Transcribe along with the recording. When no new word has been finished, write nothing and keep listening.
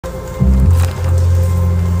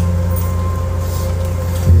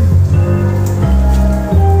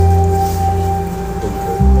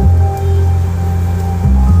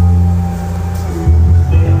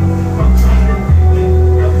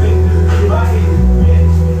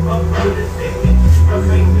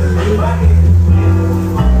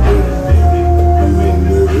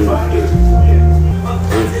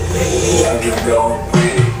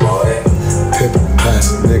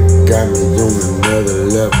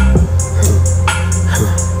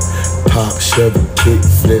Chevy, kick,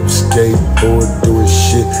 flip, skateboard, doing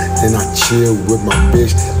shit. Then I chill with my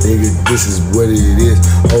bitch. Nigga, this is what it is.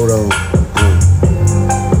 Hold on.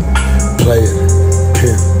 Player,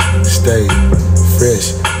 pimp, stay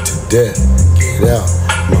fresh to death. Get out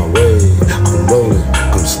my way. I'm rolling,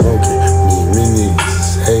 I'm smoking. Me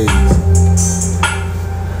niggas haze.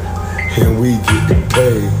 And we get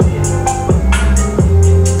paid.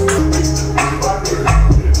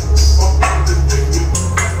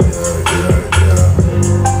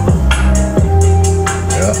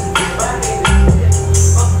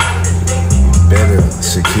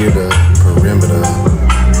 Secure the perimeter,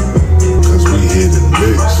 cause we hitting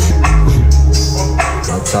licks.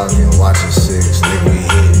 I'm talking watching six, nigga, we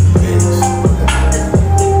hitting licks.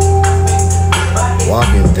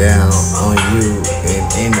 Walking down on you and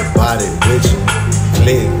in the body, bitch,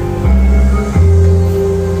 click.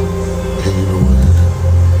 And you know what?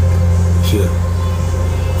 Yeah.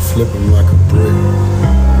 Flip him like a brick.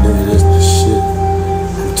 Nigga, that's the shit.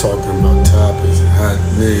 I'm talking about topics, hot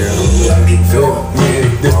nigga. Flip, nigga,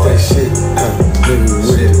 this that shit. Nigga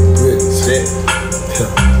with the bricks.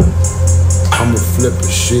 I'ma flip a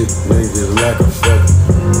shit, nigga, like a fucking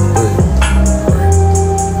brick.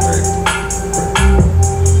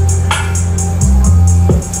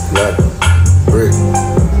 Like a brick.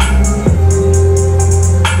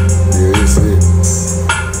 Yeah, that's it.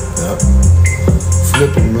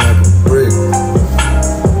 Flip him like a brick.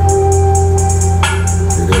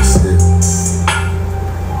 Yeah, that's it.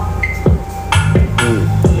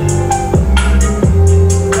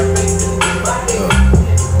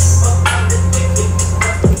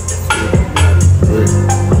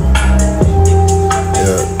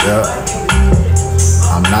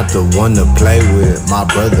 I'm not the one to play with. My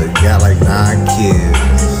brother got like 9 kids.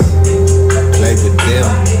 Play with them.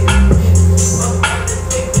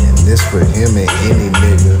 And this for him and any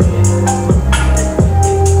nigga.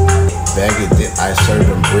 Back at the, I serve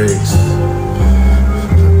them bricks.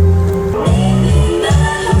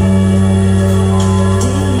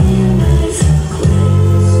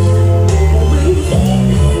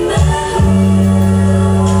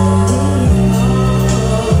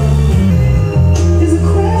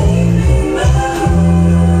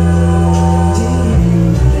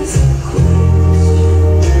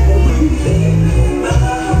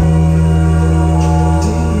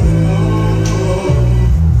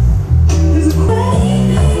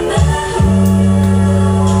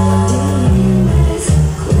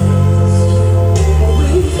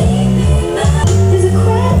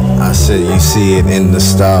 You see it in the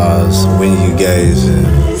stars when you gaze in.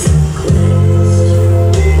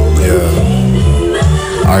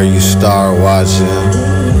 Yeah. Are you star watching?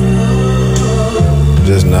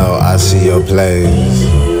 Just know I see your plays.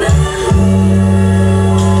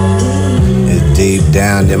 It's deep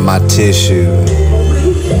down in my tissue.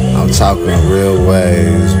 I'm talking real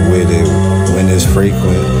waves with it when it's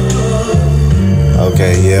frequent.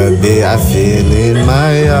 Okay, yeah, bitch, I feel in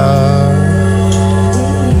my yard.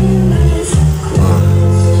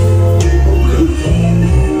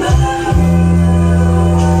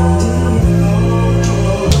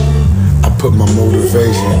 Put my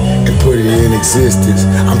motivation and put it in existence.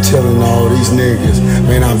 I'm telling all these niggas,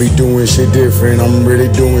 man, I be doing shit different. I'm really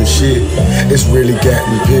doing shit. It's really got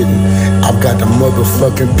me pitting. I've got the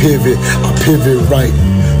motherfucking pivot. I pivot right.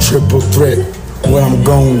 Triple threat. What I'm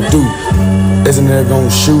gonna do? Isn't there gonna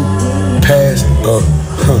shoot? Pass up.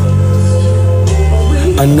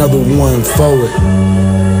 Another one forward.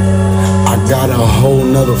 I got a whole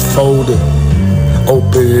nother folder.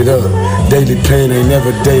 Open it up. Daily pain ain't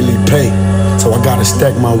never daily pay. So I gotta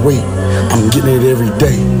stack my weight. I'm getting it every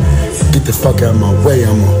day. Get the fuck out of my way.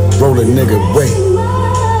 I'ma roll a nigga away.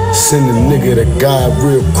 Send a nigga to God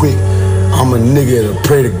real quick. I'm a nigga to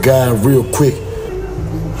pray to God real quick.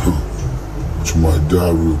 But you might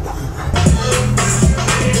die real quick.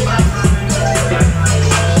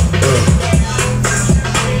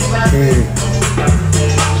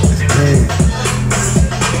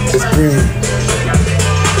 It's green.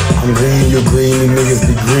 I'm green, you're green, and niggas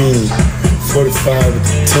be green. 45 with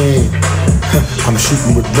the team. I'm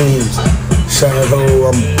shooting with beams.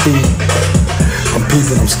 Shadow, I'm peeping. I'm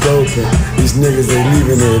peeping, I'm scoping. These niggas, they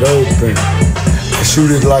leaving it open. I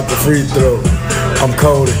shoot it like a free throw. I'm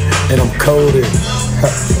coded, and I'm coded.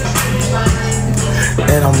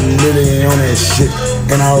 And I'm really on that shit.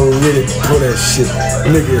 And I really pull that shit.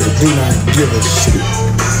 Niggas do not give a shit.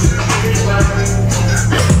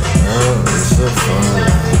 It's so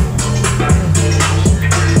fun.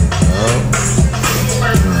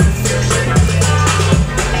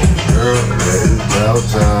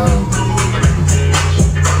 Time.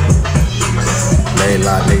 Lay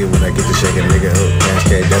lot nigga when I gotta get the shaking nigga up,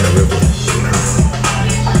 cascade down the river.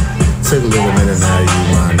 Took a little minute now, you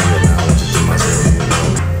my nigga, now I want you to myself, you know.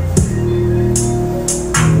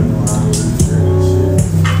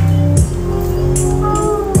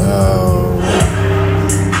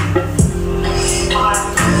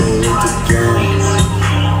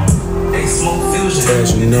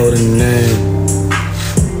 As you know the name,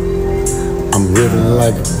 I'm living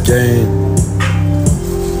like a game.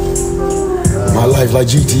 My life like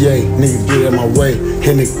GTA, nigga get out my way,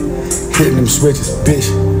 hitting them switches, bitch,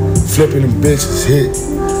 flipping them bitches, hit.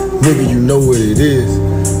 Nigga, you know what it is.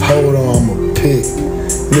 Hold on, I'ma pick.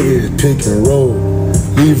 Nigga, it's pick and roll.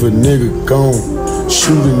 Leave a nigga gone.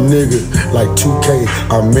 Shoot a nigga like 2K,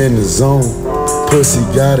 I'm in the zone. Pussy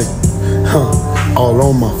got it, all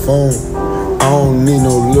on my phone. I don't need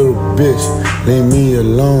no little bitch, leave me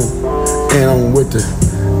alone. And I'm with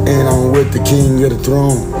the king of the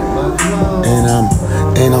throne.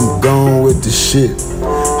 And I'm gone with the shit.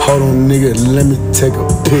 Hold on, nigga, let me take a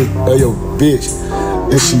pic of your bitch.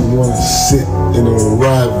 And she wanna sit in a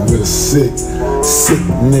ride with a sick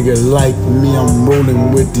nigga like me. I'm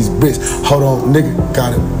rolling with these bitch. Hold on, nigga,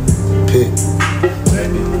 got a pic.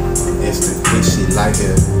 Baby, it's the bitch she like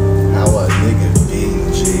it. How a nigga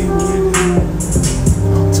BG with it.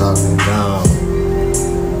 I'm talking down.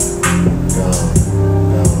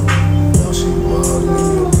 She was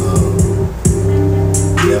nigga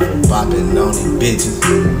never bopping on these bitches.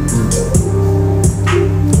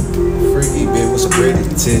 Freaky bitch with some pretty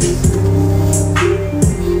titties.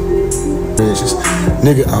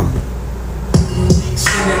 Nigga, I'm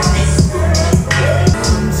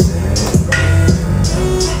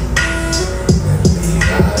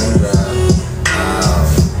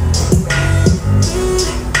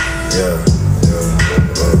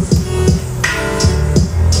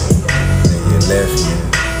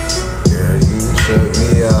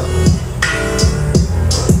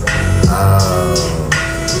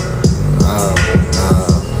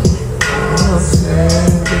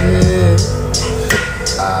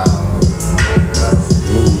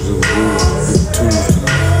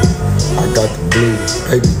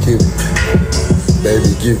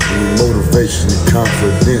Baby, give me motivation and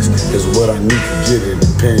confidence is what I need to get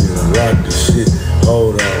independent and rock the shit.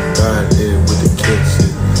 Hold on, God here with the kids.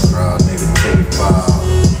 Raw nigga 25.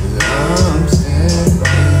 I'm standing.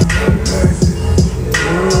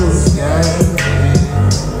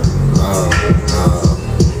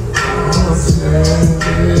 I'm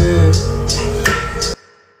standing.